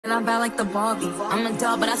And I'm bad like the Barbie. I'm a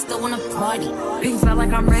doll, but I still wanna party. Big felt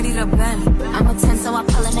like I'm ready to bend. I'm a 10, so I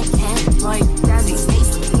pull in a 10. Like Jazzy,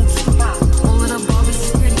 Stacy, all of the Barbies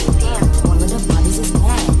is pretty. Damn, all of the Barbies is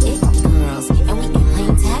bad. It girls, and we ain't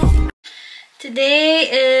playing tag.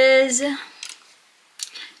 Today is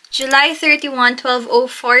July 31,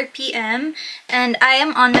 12:04 p.m. and I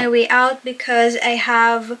am on my way out because I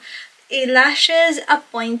have a lashes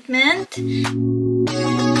appointment.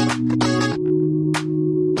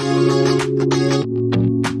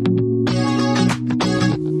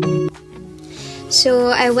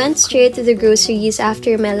 So I went straight to the groceries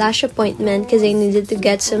after my lash appointment because I needed to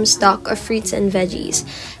get some stock of fruits and veggies.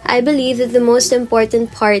 I believe that the most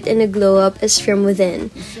important part in a glow up is from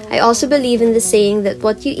within. I also believe in the saying that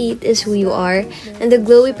what you eat is who you are, and the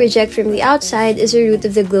glow we project from the outside is a root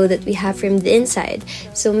of the glow that we have from the inside.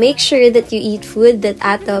 So make sure that you eat food that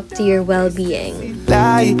add up to your well-being.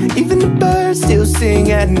 Even the birds still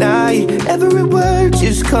sing at night. Every word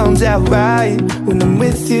just comes out right when I'm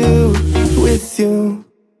with you, with you.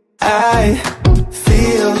 I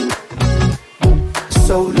feel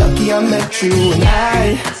so lucky I met you,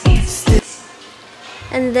 and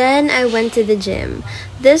And then I went to the gym.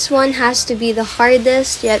 This one has to be the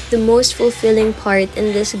hardest yet the most fulfilling part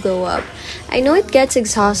in this glow up. I know it gets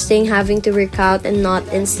exhausting having to work out and not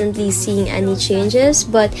instantly seeing any changes,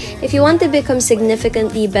 but if you want to become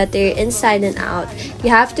significantly better inside and out,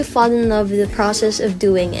 you have to fall in love with the process of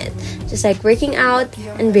doing it. Just like working out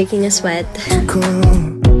and breaking a sweat.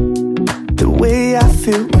 The way I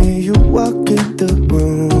feel when you walk in the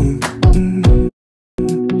room.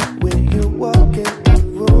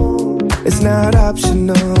 It's not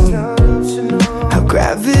optional. How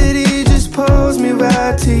gravity just pulls me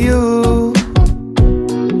right to you,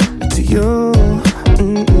 to you.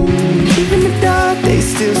 Even the dark, they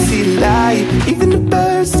still see light. Even the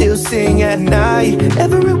birds still sing at night.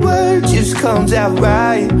 Every word just comes out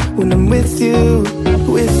right when I'm with you,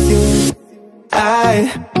 with you.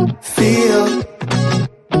 I feel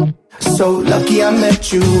so lucky I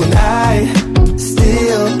met you, and I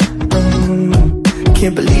still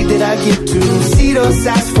can't believe that I get to see those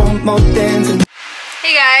eyes for more than.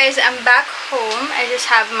 Hey guys, I'm back home. I just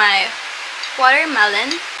have my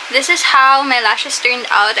watermelon. This is how my lashes turned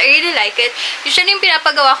out. I really like it. Usually yung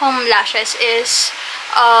pinapagawa kong lashes is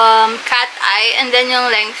cat eye, and then yung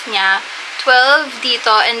length niya 12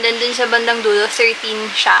 dito, and then dun sa bandang dulo 13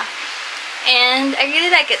 siya. And I really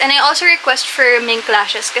like it. And I also request for mink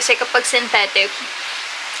lashes kasi kapag synthetic,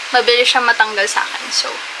 mabilis siya matanggal sa akin. So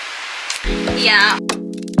yeah.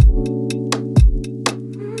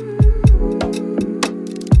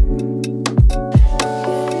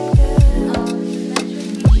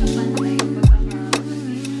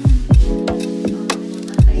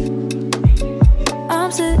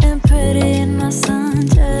 I'm sitting pretty in my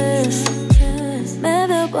sundress. Me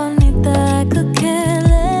veo bonita, I could care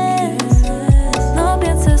less. No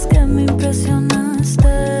pienses que me impresionaste.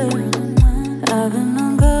 I've been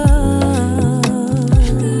on go.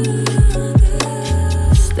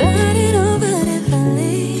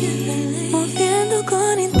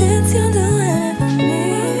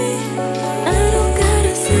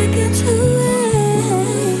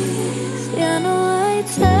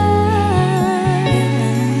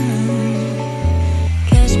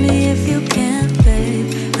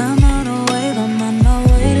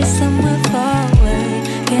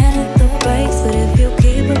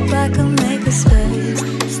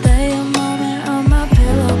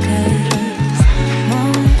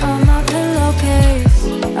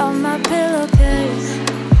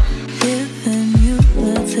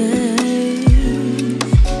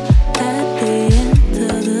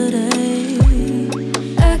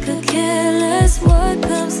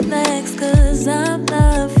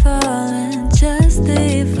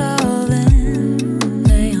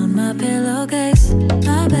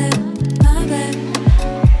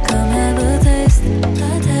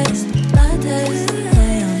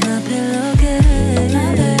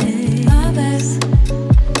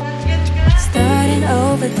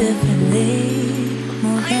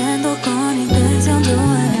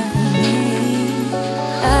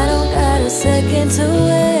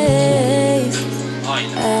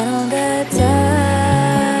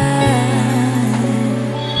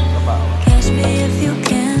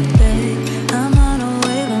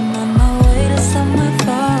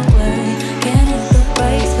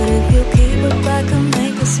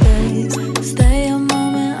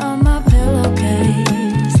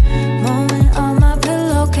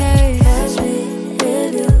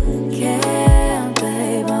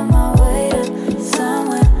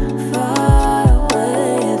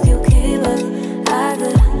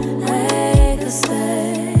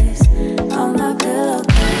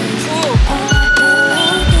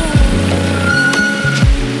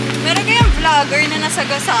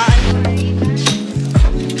 talaga sa ano.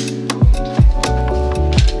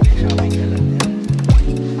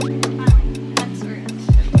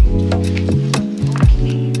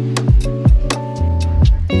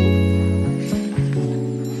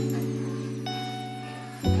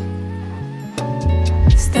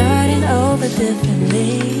 Starting over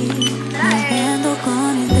differently. Viviendo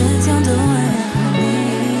con intención to win it for me.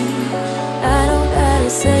 I don't got a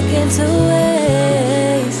second to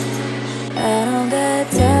waste. I don't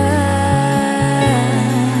got time.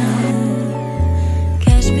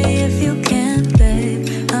 Catch me if you can, babe.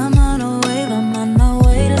 I'm on a wave, I'm on my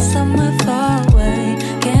way to somewhere far away.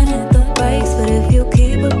 Can't hit the brakes, but if you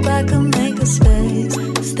keep it back, I'll make a space.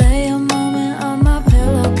 Stay a moment on my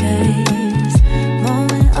pillowcase.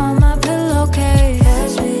 Moment on my pillowcase.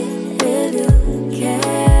 Catch me if you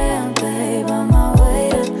can, babe. On my way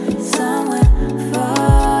to somewhere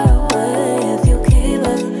far away. If you keep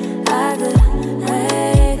it, I could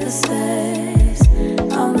make a space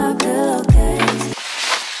on my pillowcase.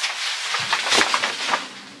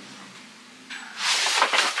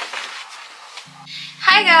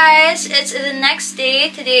 Hi guys! It's the next day.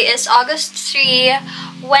 Today is August 3,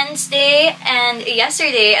 Wednesday, and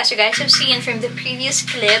yesterday, as you guys have seen from the previous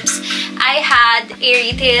clips, I had a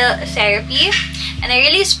retail therapy. And I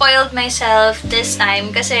really spoiled myself this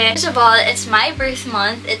time kasi first of all, it's my birth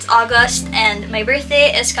month. It's August and my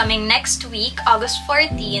birthday is coming next week, August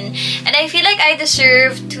 14. And I feel like I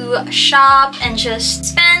deserve to shop and just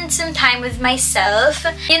spend some time with myself.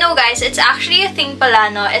 You know guys, it's actually a thing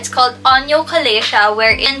pala, no? It's called onyokalacia,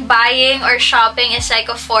 wherein buying or shopping is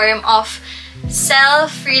like a form of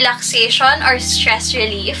self-relaxation or stress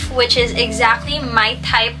relief, which is exactly my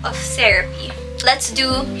type of therapy. Let's do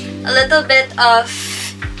a little bit of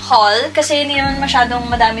haul kasi hindi naman masyadong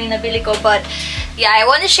madami yung nabili ko, but yeah, I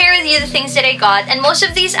want to share with you the things that I got, and most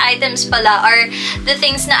of these items pala are the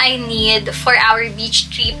things na I need for our beach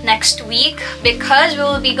trip next week because we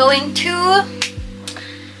will be going to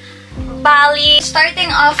Bali. Starting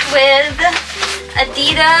off with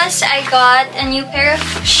Adidas, I got a new pair of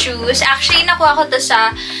shoes. Actually, nakuha ko to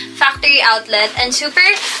sa factory outlet and super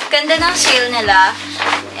ganda ng sale nila.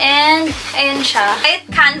 And, ayun siya. Kahit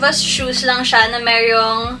canvas shoes lang siya na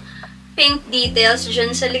merong pink details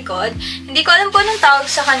dyan sa likod. Hindi ko alam po anong tawag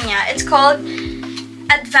sa kanya. It's called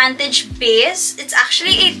Advantage Base. It's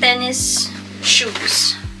actually a tennis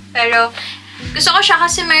shoes. Pero, gusto ko siya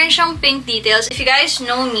kasi meron siyang pink details. If you guys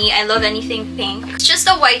know me, I love anything pink. It's just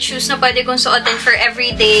a white shoes na pwede kong suotin for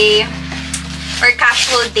everyday or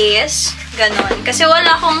casual days. Ganon. Kasi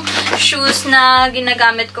wala akong shoes na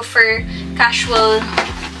ginagamit ko for casual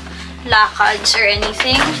lakads or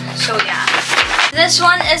anything. So, yeah. This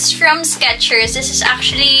one is from Skechers. This is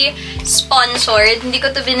actually sponsored. Hindi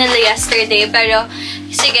ko to binili yesterday, pero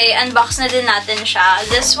sige, unbox na din natin siya.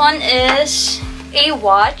 This one is a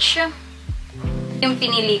watch. Yung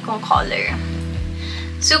pinili kong color.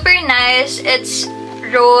 Super nice. It's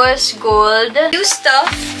rose gold. New stuff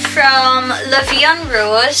from La Vie en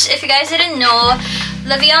Rose. If you guys didn't know,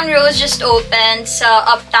 La Vie en Rose just opened sa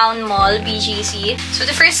Uptown Mall, BGC. So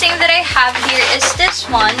the first thing that I have here is this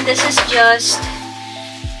one. This is just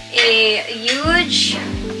a huge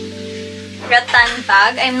rattan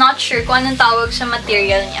bag. I'm not sure kung anong tawag sa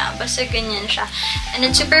material niya. Basta ganyan siya. And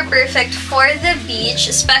it's super perfect for the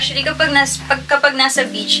beach, especially kapag nasa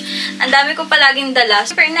beach. Ang dami ko palaging dala.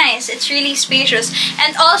 Super nice. It's really spacious.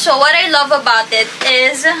 And also, what I love about it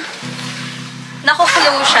is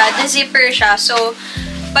nako-close siya, the-zipper siya. So,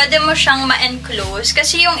 pwede mo siyang ma-enclose.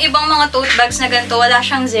 Kasi yung ibang mga tote bags na ganito, wala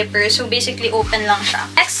siyang zipper. So, basically, open lang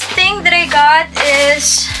siya. Next thing that I got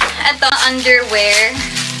is ito, underwear.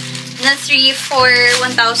 Na 3 for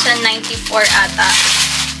 1,094 ata.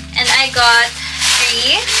 And I got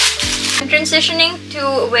 3. I'm transitioning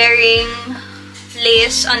to wearing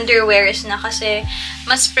lace underwears na kasi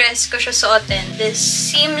mas press ko siya suotin. This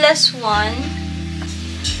seamless one.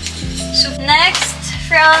 So, next,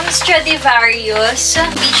 from Stradivarius.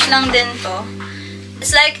 Beach lang din to.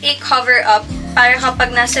 It's like a cover-up para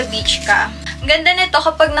kapag nasa beach ka. Ang ganda nito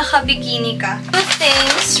kapag naka-bikini ka. Two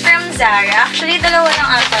things from Zara. Actually, dalawa lang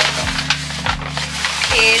ata to.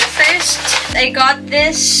 Okay, the first, I got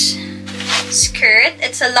this skirt.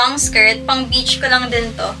 It's a long skirt. Pang beach ko lang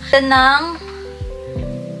din to. Ito ng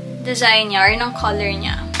design niya or ng color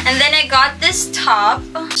niya. And then I got this top.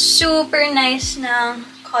 Super nice na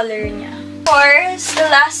color niya. Of course, the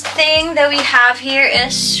last thing that we have here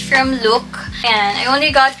is from Look. And I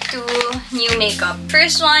only got 2 new makeup.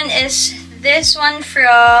 First one is this one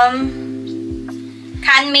from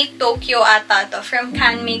Can Make Tokyo ata to. From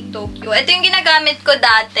Can Make Tokyo. Ito yung ginagamit ko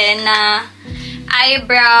dati na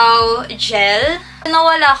eyebrow gel.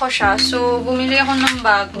 Nawala ko siya, so bumili ako ng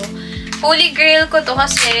bago. Holy grail ko to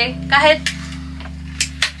kasi kahit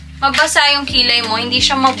mabasa yung kilay mo, hindi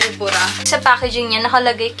siya mabubura. Sa packaging niya,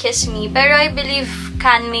 nakalagay Kiss Me. Pero I believe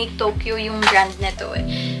Can-Make Tokyo yung brand nito eh.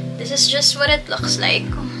 This is just what it looks like.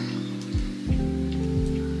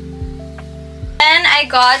 Then, I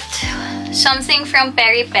got something from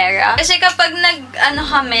Peripera. Kasi kapag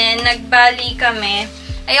nagbali kami,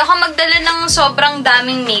 ayoko magdala ng sobrang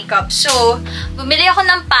daming makeup. So, bumili ako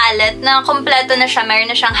ng palette na kompleto na siya. Meron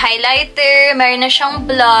na siyang highlighter, meron na siyang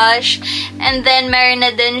blush, and then meron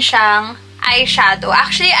na din siyang eyeshadow.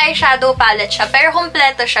 Actually, eyeshadow palette siya, pero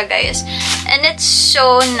kompleto siya, guys. And it's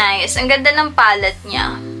so nice. Ang ganda ng palette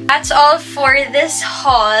niya. That's all for this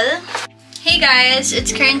haul. Hey guys,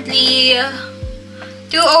 it's currently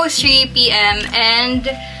 2:03 p.m. and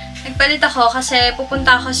nagpalit ako kasi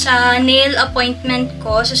pupunta ako sa nail appointment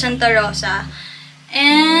ko sa Santa Rosa.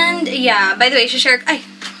 And yeah, by the way, ay,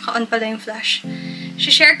 ka-on pala yung flash.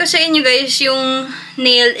 Share ko sa inyo guys yung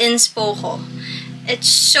nail inspo ko. It's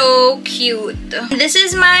so cute. This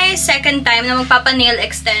is my second time na magpapa-nail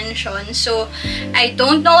extension. So, I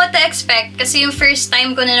don't know what to expect kasi yung first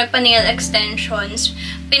time ko na nagpa-nail extensions,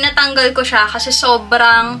 pinatanggal ko siya kasi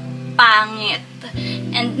sobrang pangit.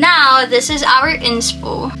 And now, this is our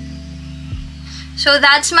inspo. So,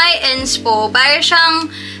 that's my inspo. Para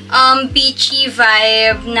siyang beachy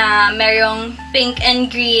vibe na merong pink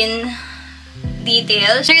and green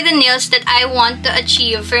details. These are the nails that I want to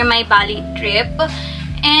achieve for my Bali trip.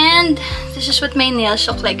 And this is what my nails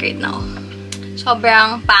look like right now.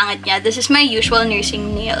 Sobrang pangit niya. This is my usual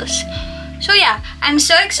nursing nails. So yeah, I'm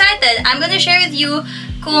so excited. I'm gonna share with you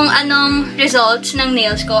kung anong results ng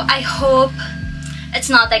nails ko. I hope it's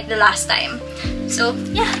not like the last time. So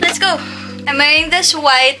yeah, let's go. I'm wearing this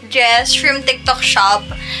white dress from TikTok shop.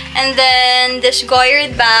 And then this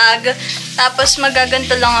Goyard bag. Tapos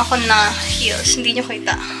magaganto lang ako na heels. Hindi nyo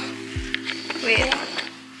kita. Wait.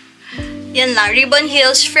 Yan lang. Ribbon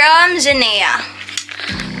heels from Zenea.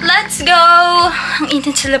 Let's go! Ang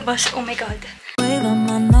init sa labas. Oh my God. I'm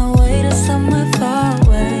on my way to somewhere far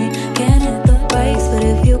away. Can't hit the brakes, but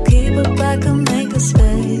if you keep it back, I'll make a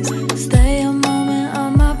space. Stay a moment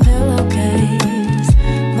on my pillowcase.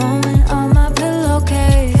 Moment on my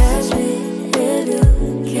pillowcase. Catch me if you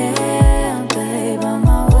can, babe. On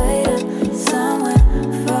my way to somewhere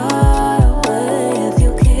far away. If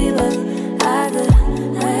you keep it, I could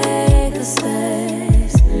make a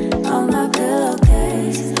space. On my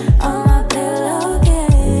pillowcase. On my pillowcase.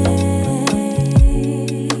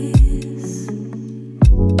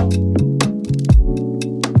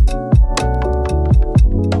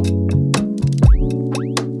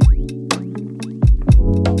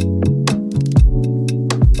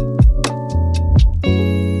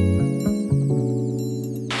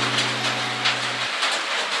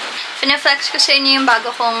 Pinaflex ko sa inyo yung bago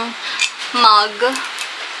kong mug.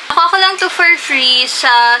 Nakuha ko lang to for free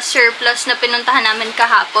sa surplus na pinuntahan namin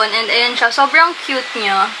kahapon. And ayan siya. Sobrang cute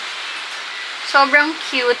niya. Sobrang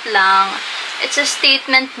cute lang. It's a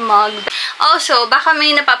statement mug. Also, baka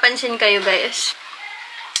may napapansin kayo, guys.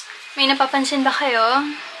 May napapansin ba kayo?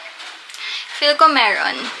 Feel ko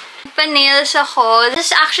meron. Magpa-nails ako. This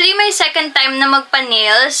is actually my second time na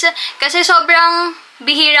magpa-nails. Kasi sobrang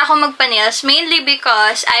bihira ako magpa-nails. Mainly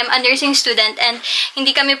because I'm a nursing student and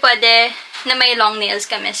hindi kami pwede na may long nails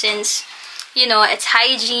kami since, you know, it's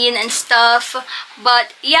hygiene and stuff.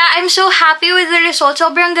 But, yeah, I'm so happy with the result.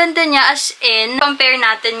 Sobrang ganda niya as in, compare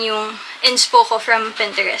natin yung inspo ko from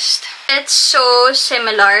Pinterest. It's so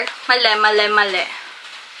similar. Male.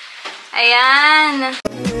 Ayan.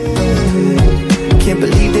 Can't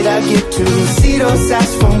believe that I get to see those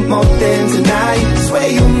eyes for more than tonight.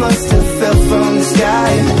 Swear you must have fell from the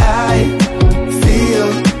sky. And I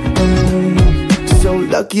feel so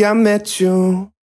lucky I met you.